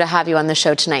pleasure to have you on the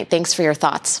show tonight. Thanks for your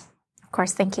thoughts. Of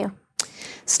course, thank you.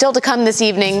 Still to come this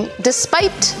evening,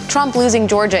 despite Trump losing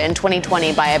Georgia in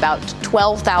 2020 by about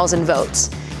 12,000 votes,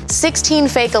 16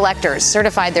 fake electors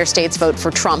certified their state's vote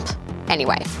for Trump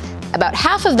anyway. About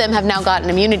half of them have now gotten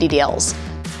immunity deals.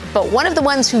 But one of the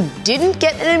ones who didn't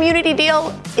get an immunity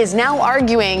deal is now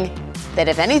arguing that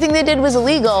if anything they did was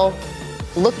illegal,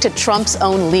 look to Trump's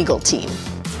own legal team.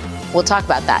 We'll talk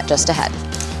about that just ahead.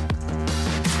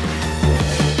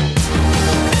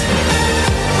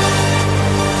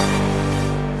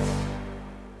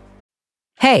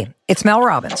 Hey, it's Mel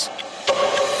Robbins.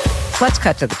 Let's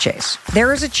cut to the chase.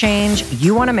 There is a change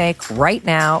you want to make right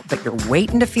now, but you're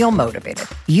waiting to feel motivated.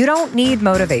 You don't need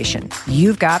motivation.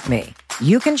 You've got me.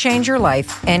 You can change your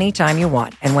life anytime you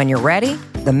want. And when you're ready,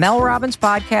 the Mel Robbins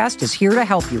Podcast is here to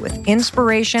help you with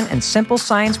inspiration and simple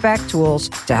science-backed tools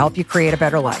to help you create a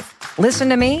better life. Listen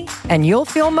to me, and you'll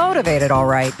feel motivated, all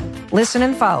right. Listen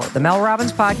and follow the Mel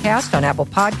Robbins Podcast on Apple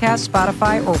Podcasts,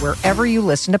 Spotify, or wherever you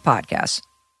listen to podcasts.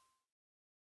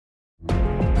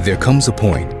 There comes a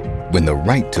point when the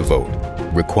right to vote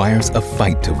requires a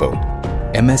fight to vote.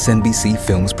 MSNBC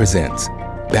Films presents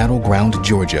Battleground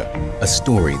Georgia, a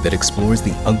story that explores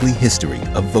the ugly history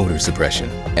of voter suppression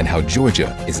and how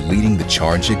Georgia is leading the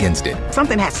charge against it.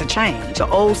 Something has to change. The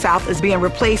old South is being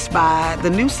replaced by the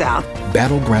new South.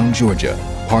 Battleground Georgia,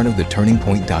 part of the Turning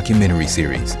Point documentary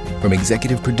series from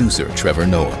executive producer Trevor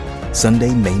Noah.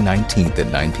 Sunday, May 19th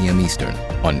at 9 p.m. Eastern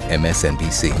on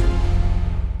MSNBC.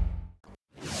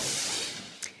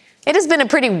 It has been a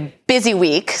pretty busy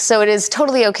week, so it is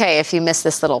totally okay if you miss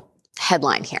this little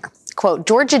headline here. Quote,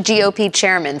 Georgia GOP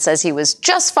chairman says he was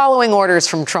just following orders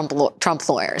from Trump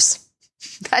lawyers.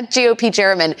 That GOP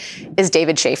chairman is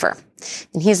David Schaefer.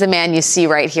 And he's the man you see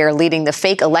right here leading the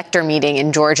fake elector meeting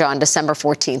in Georgia on December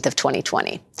 14th of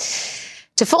 2020.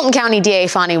 To Fulton County DA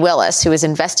Fani Willis, who is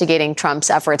investigating Trump's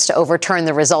efforts to overturn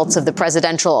the results of the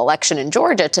presidential election in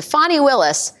Georgia, to Fani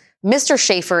Willis, Mr.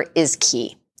 Schaefer is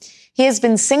key. He has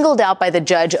been singled out by the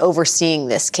judge overseeing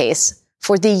this case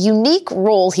for the unique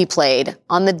role he played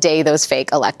on the day those fake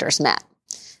electors met.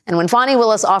 And when Fani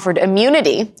Willis offered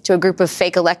immunity to a group of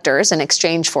fake electors in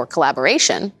exchange for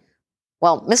collaboration,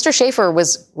 well, Mr. Schaefer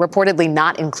was reportedly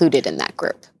not included in that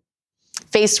group.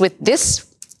 Faced with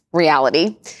this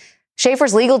reality,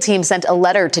 Schaefer's legal team sent a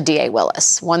letter to DA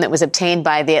Willis, one that was obtained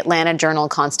by the Atlanta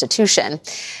Journal-Constitution,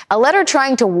 a letter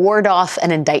trying to ward off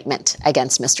an indictment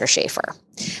against Mr. Schaefer.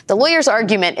 The lawyer's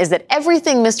argument is that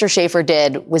everything Mr. Schaefer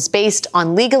did was based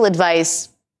on legal advice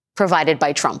provided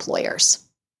by Trump lawyers.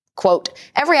 Quote,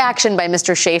 every action by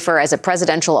Mr. Schaefer as a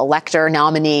presidential elector,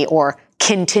 nominee, or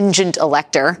contingent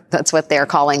elector, that's what they're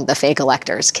calling the fake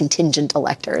electors, contingent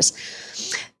electors,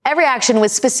 every action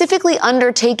was specifically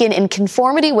undertaken in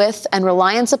conformity with and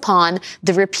reliance upon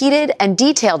the repeated and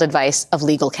detailed advice of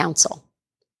legal counsel.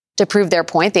 To prove their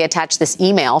point, they attached this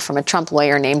email from a Trump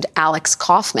lawyer named Alex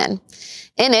Kaufman.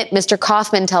 In it, Mr.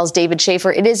 Kaufman tells David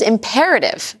Schaefer it is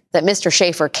imperative that Mr.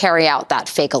 Schaefer carry out that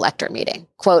fake elector meeting.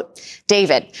 Quote,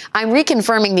 David, I'm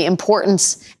reconfirming the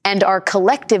importance and our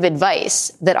collective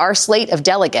advice that our slate of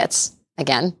delegates,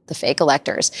 again, the fake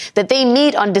electors, that they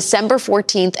meet on December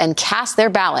 14th and cast their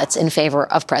ballots in favor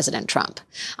of President Trump.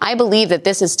 I believe that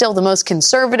this is still the most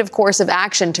conservative course of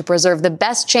action to preserve the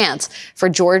best chance for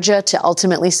Georgia to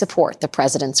ultimately support the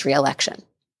president's reelection.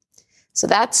 So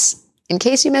that's, in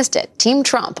case you missed it, Team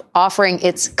Trump offering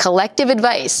its collective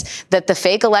advice that the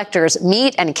fake electors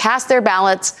meet and cast their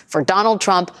ballots for Donald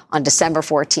Trump on December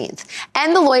 14th.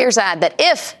 And the lawyers add that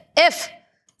if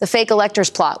the fake electors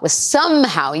plot was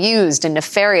somehow used in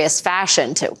nefarious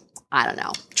fashion to,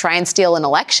 try and steal an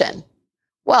election,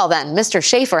 well, then Mr.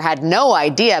 Schaefer had no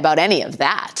idea about any of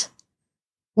that.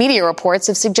 Media reports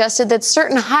have suggested that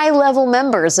certain high-level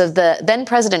members of the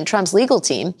then-President Trump's legal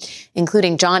team,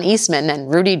 including John Eastman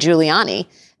and Rudy Giuliani,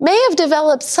 may have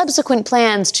developed subsequent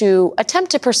plans to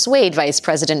attempt to persuade Vice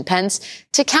President Pence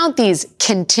to count these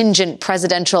contingent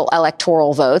presidential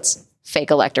electoral votes,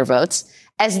 fake elector votes,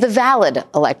 as the valid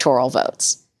electoral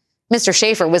votes. Mr.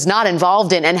 Schaefer was not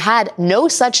involved in and had no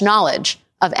such knowledge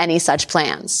of any such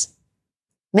plans.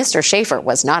 Mr. Schaefer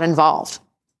was not involved.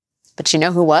 But you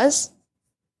know who was?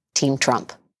 Team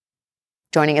Trump.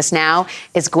 Joining us now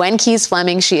is Gwen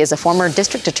Keyes-Fleming. She is a former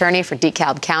district attorney for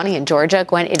DeKalb County in Georgia.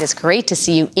 Gwen, it is great to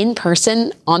see you in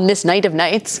person on this night of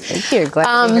nights. Thank you.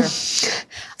 Glad to be here.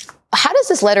 How does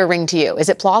this letter ring to you? Is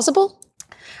it plausible?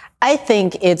 I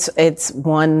think it's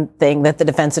one thing that the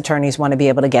defense attorneys want to be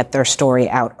able to get their story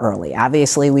out early.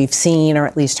 Obviously, we've seen or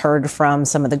at least heard from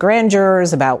some of the grand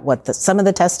jurors about what some of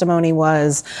the testimony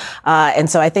was. And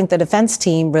so I think the defense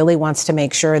team really wants to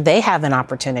make sure they have an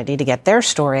opportunity to get their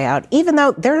story out, even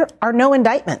though there are no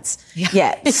indictments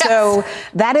yet. Yes. So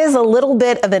that is a little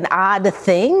bit of an odd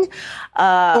thing.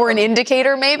 Or an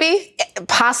indicator, maybe?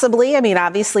 Possibly. I mean,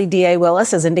 obviously, DA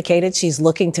Willis has indicated she's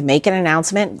looking to make an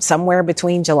announcement somewhere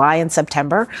between July July and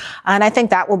September. And I think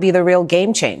that will be the real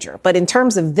game changer. But in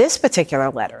terms of this particular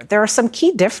letter, there are some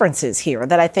key differences here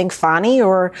that I think Fani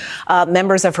or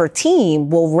members of her team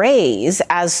will raise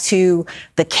as to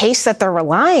the case that they're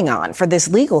relying on for this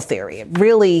legal theory. It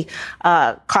really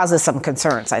causes some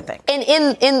concerns, I think. And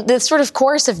in the sort of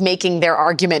course of making their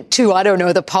argument to, I don't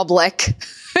know, the public,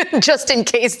 just in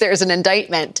case there's an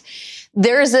indictment,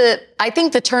 I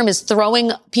think the term is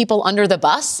throwing people under the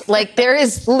bus. Like there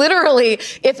is literally,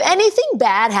 if anything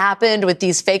bad happened with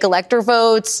these fake elector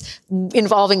votes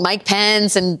involving Mike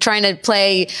Pence and trying to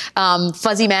play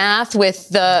fuzzy math with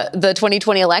the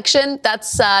 2020 election,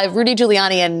 that's Rudy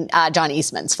Giuliani and John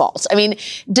Eastman's fault. I mean,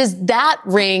 does that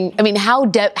ring? I mean, how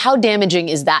damaging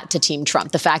is that to Team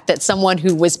Trump? The fact that someone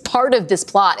who was part of this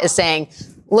plot is saying,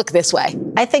 look this way.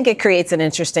 I think it creates an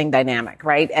interesting dynamic,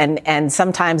 right? And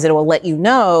sometimes it will let you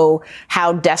know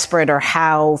how desperate or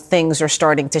how things are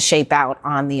starting to shape out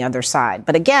on the other side.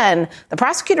 But again, the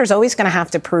prosecutor is always going to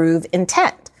have to prove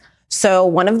intent. So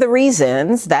one of the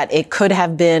reasons that it could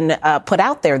have been put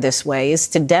out there this way is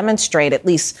to demonstrate at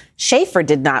least Schaefer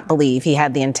did not believe he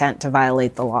had the intent to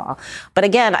violate the law. But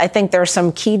again, I think there are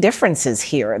some key differences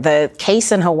here. The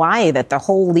case in Hawaii that the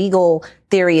whole legal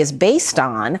theory is based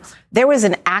on, there was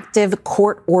an active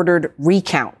court-ordered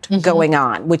recount going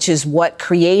on, which is what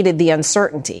created the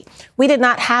uncertainty. We did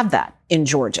not have that in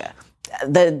Georgia.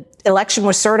 The election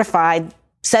was certified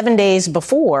 7 days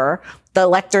before the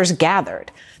electors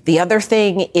gathered. The other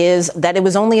thing is that it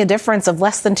was only a difference of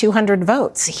less than 200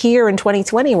 votes. Here in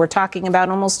 2020, we're talking about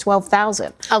almost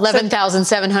 12,000.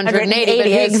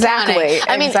 11,780. Exactly.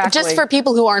 I mean, just for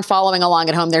people who aren't following along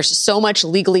at home, there's so much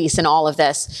legalese in all of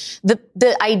this.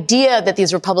 The idea that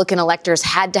these Republican electors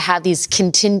had to have these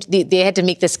they had to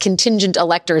make this contingent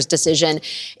electors decision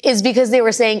is because they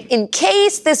were saying, in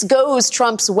case this goes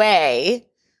Trump's way,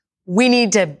 we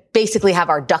need to basically have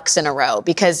our ducks in a row,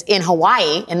 because in Hawaii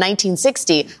in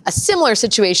 1960, a similar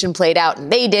situation played out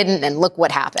and they didn't, and look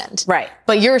what happened. Right.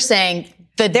 But you're saying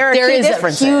that there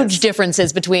is huge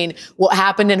differences between what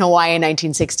happened in Hawaii in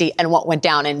 1960 and what went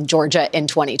down in Georgia in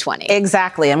 2020.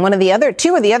 Exactly. And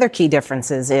two of the other key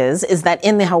differences is that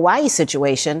in the Hawaii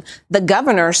situation, the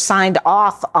governor signed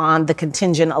off on the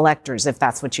contingent electors, if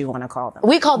that's what you want to call them.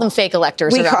 We call them fake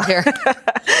electors around here.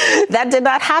 That did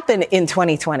not happen in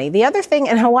 2020. The other thing,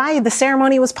 in Hawaii, the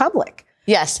ceremony was public.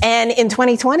 Yes. And in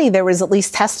 2020, there was at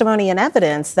least testimony and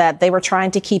evidence that they were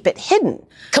trying to keep it hidden.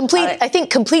 I think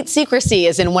complete secrecy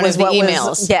is in one of the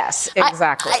emails. Yes,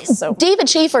 exactly. David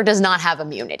Schaefer does not have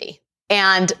immunity.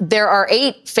 And there are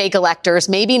 8 fake electors,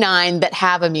 maybe 9, that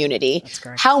have immunity. That's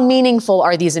correct. How meaningful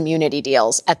are these immunity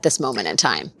deals at this moment in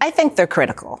time? I think they're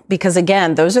critical because,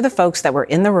 again, those are the folks that were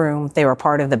in the room. They were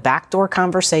part of the backdoor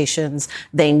conversations.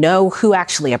 They know who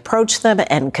actually approached them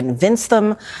and convinced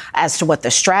them as to what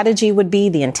the strategy would be,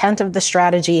 the intent of the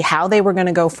strategy, how they were going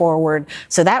to go forward.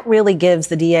 So that really gives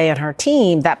the DA and her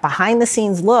team that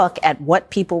behind-the-scenes look at what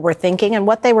people were thinking and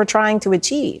what they were trying to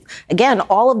achieve. Again,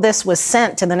 all of this was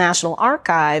sent to the National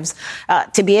Archives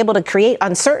to be able to create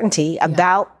uncertainty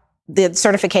about the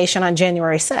certification on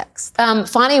January 6th.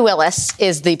 Fani Willis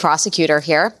is the prosecutor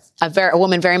here, a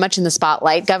woman very much in the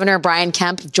spotlight. Governor Brian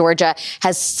Kemp of Georgia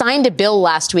has signed a bill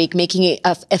last week making it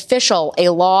official, a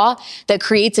law that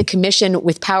creates a commission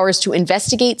with powers to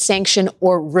investigate, sanction,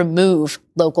 or remove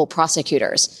local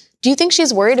prosecutors. Do you think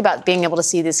she's worried about being able to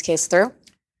see this case through?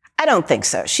 I don't think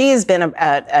so. She has been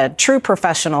a true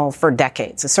professional for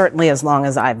decades, certainly as long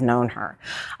as I've known her.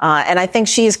 And I think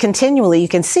she is continually, you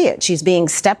can see it, she's being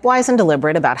stepwise and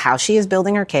deliberate about how she is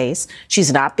building her case.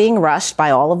 She's not being rushed by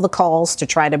all of the calls to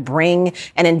try to bring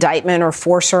an indictment or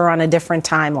force her on a different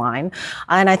timeline.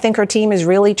 And I think her team is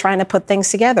really trying to put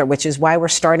things together, which is why we're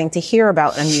starting to hear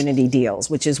about immunity deals,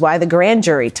 which is why the grand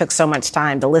jury took so much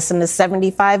time to listen to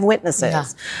 75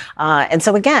 witnesses. Yeah. And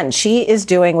so, again, she is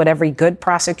doing what every good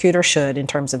prosecutor should in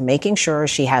terms of making sure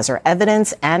she has her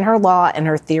evidence and her law and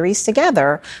her theories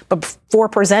together before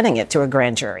presenting it to a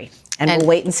grand jury. And we'll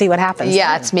wait and see what happens.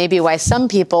 Yeah, it's maybe why some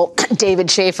people, David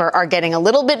Schaefer, are getting a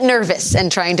little bit nervous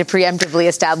and trying to preemptively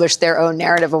establish their own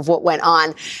narrative of what went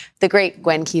on. The great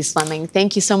Gwen Keys Fleming,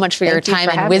 thank you so much for your time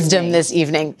and wisdom this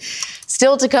evening.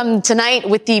 Still to come tonight,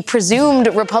 with the presumed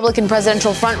Republican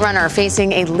presidential frontrunner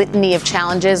facing a litany of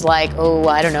challenges like,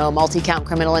 multi-count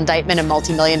criminal indictment, a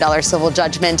multi-million-dollar civil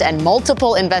judgment, and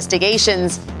multiple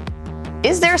investigations.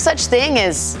 Is there such thing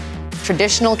as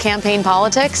traditional campaign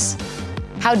politics?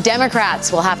 How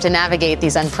Democrats will have to navigate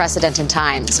these unprecedented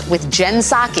times with Jen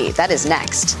Psaki. That is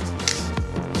next.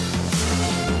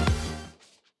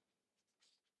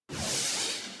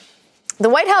 The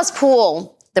White House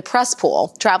pool the press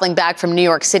pool, traveling back from New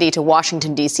York City to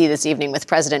Washington, D.C. this evening with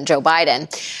President Joe Biden,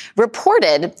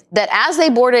 reported that as they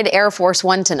boarded Air Force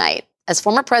One tonight, as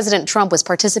former President Trump was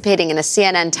participating in a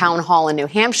CNN town hall in New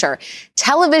Hampshire,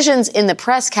 televisions in the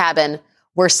press cabin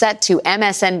were set to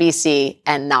MSNBC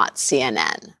and not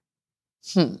CNN.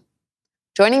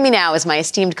 Joining me now is my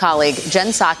esteemed colleague, Jen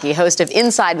Psaki, host of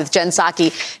Inside with Jen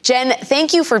Psaki. Jen,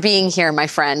 thank you for being here, my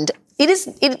friend.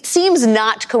 It seems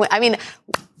not I mean,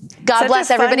 God bless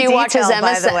everybody who watches MSN.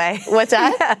 By the way. What's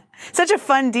that? Yeah, such a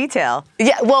fun detail.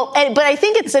 Yeah, well, but I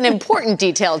think it's an important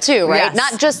detail too, right? Yes.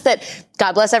 Not just that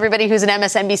God bless everybody who's an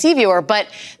MSNBC viewer, but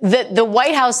the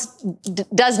White House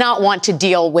does not want to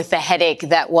deal with the headache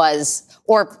that was,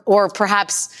 or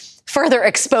perhaps further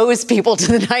expose people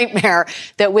to the nightmare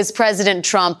that was President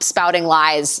Trump spouting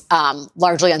lies,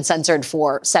 largely uncensored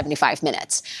for 75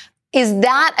 minutes. Is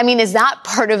that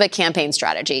part of a campaign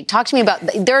strategy? Talk to me about,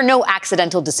 there are no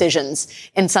accidental decisions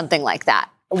in something like that.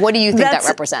 What do you think that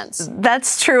represents?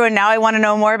 That's true. And now I want to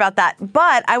know more about that.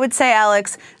 But I would say,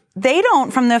 Alex, they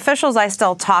don't, from the officials I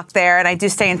still talk there, and I do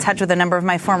stay in touch with a number of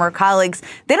my former colleagues,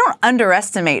 they don't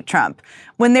underestimate Trump.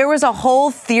 When there was a whole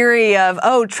theory of,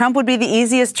 Trump would be the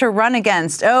easiest to run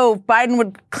against, Biden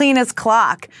would clean his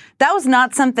clock, that was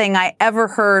not something I ever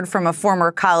heard from a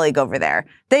former colleague over there.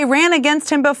 They ran against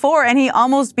him before, and he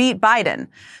almost beat Biden.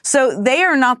 So they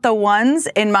are not the ones,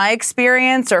 in my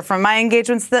experience or from my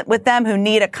engagements with them, who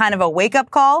need a kind of a wake-up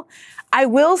call. I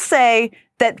will say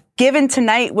that given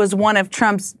tonight was one of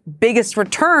Trump's biggest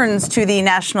returns to the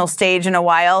national stage in a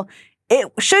while,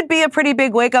 it should be a pretty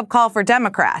big wake-up call for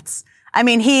Democrats. I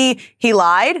mean, he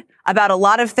lied about a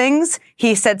lot of things.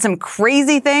 He said some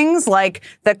crazy things like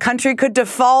the country could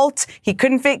default. He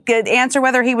couldn't answer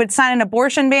whether he would sign an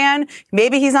abortion ban.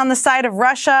 Maybe he's on the side of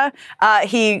Russia.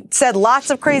 He said lots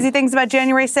of crazy things about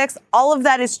January 6th. All of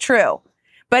that is true.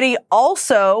 But he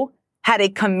also had a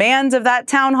command of that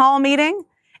town hall meeting.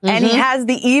 And he has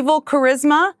the evil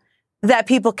charisma that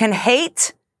people can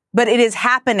hate, but it is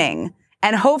happening.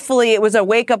 And hopefully it was a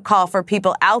wake-up call for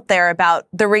people out there about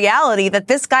the reality that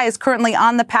this guy is currently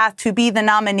on the path to be the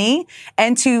nominee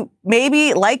and to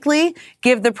likely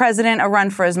give the president a run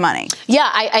for his money. Yeah,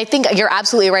 I think you're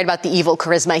absolutely right about the evil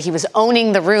charisma. He was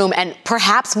owning the room, and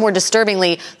perhaps more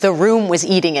disturbingly, the room was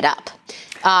eating it up.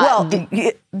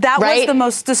 That was the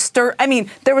most disturbing. I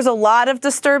mean, there was a lot of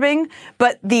disturbing,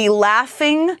 but the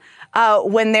laughing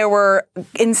when there were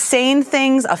insane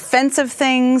things, offensive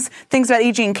things about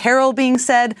E. Jean Carroll being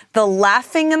said, the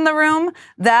laughing in the room,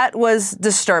 that was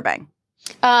disturbing.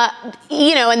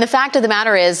 And the fact of the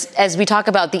matter is, as we talk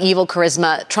about the evil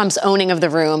charisma, Trump's owning of the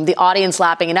room, the audience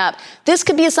lapping it up, this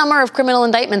could be a summer of criminal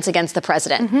indictments against the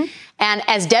president. And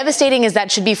as devastating as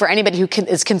that should be for anybody who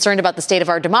is concerned about the state of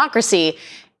our democracy,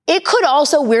 it could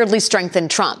also weirdly strengthen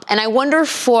Trump. And I wonder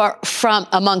from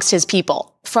amongst his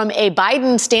people, from a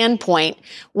Biden standpoint,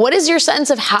 what is your sense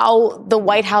of how the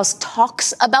White House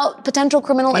talks about potential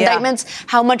criminal indictments,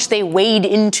 how much they wade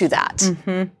into that?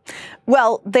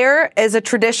 Well, there is a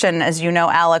tradition, as you know,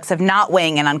 Alex, of not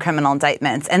weighing in on criminal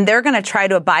indictments, and they're going to try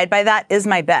to abide by that, is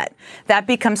my bet. That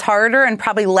becomes harder and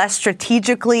probably less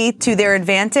strategically to their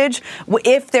advantage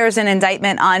if there's an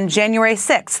indictment on January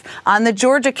 6th, on the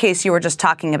Georgia case you were just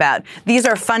talking about. These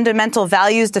are fundamental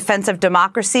values, defense of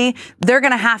democracy. They're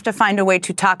going to have to find a way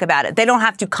to talk about it. They don't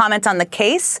have to comment on the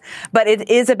case, but it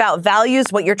is about values,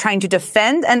 what you're trying to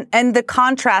defend, and the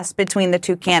contrast between the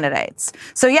two candidates.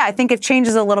 So, yeah, I think it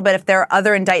changes a little bit if there are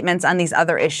other indictments on these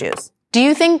other issues. Do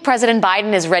you think President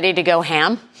Biden is ready to go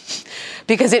ham?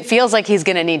 Because it feels like he's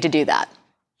going to need to do that.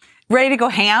 Ready to go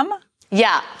ham?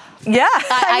 Yeah. Yeah.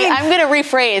 I'm going to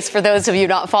rephrase for those of you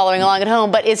not following along at home,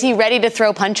 but is he ready to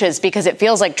throw punches? Because it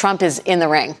feels like Trump is in the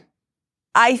ring.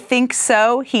 I think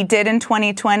so. He did in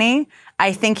 2020.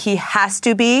 I think he has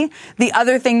to be. The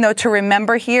other thing, though, to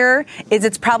remember here is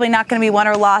it's probably not going to be won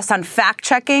or lost on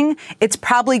fact-checking. It's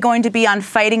probably going to be on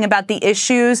fighting about the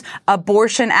issues,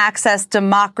 abortion access,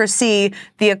 democracy,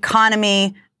 the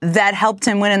economy, that helped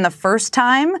him win in the first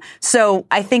time. So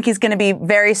I think he's going to be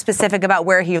very specific about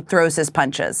where he throws his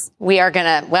punches. We are going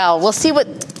to, we'll see what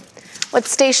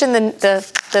station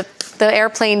the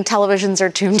airplane televisions are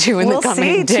tuned to in the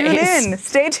coming days. Tune in.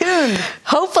 Stay tuned.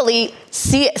 Hopefully,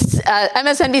 see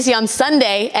MSNBC on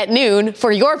Sunday at noon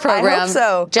for your program. I hope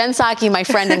so. Jen Psaki, my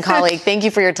friend and colleague, thank you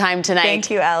for your time tonight.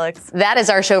 Thank you, Alex. That is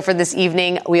our show for this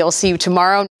evening. We'll see you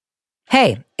tomorrow.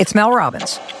 Hey, it's Mel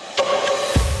Robbins.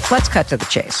 Let's cut to the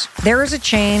chase. There is a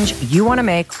change you want to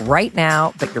make right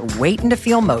now, but you're waiting to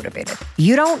feel motivated.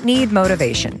 You don't need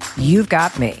motivation. You've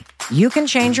got me. You can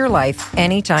change your life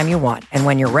anytime you want. And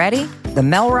when you're ready, The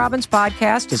Mel Robbins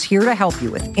Podcast is here to help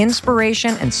you with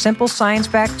inspiration and simple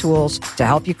science-backed tools to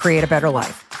help you create a better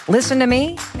life. Listen to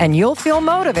me, and you'll feel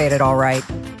motivated, all right.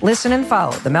 Listen and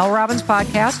follow The Mel Robbins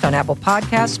Podcast on Apple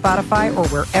Podcasts, Spotify, or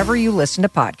wherever you listen to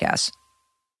podcasts.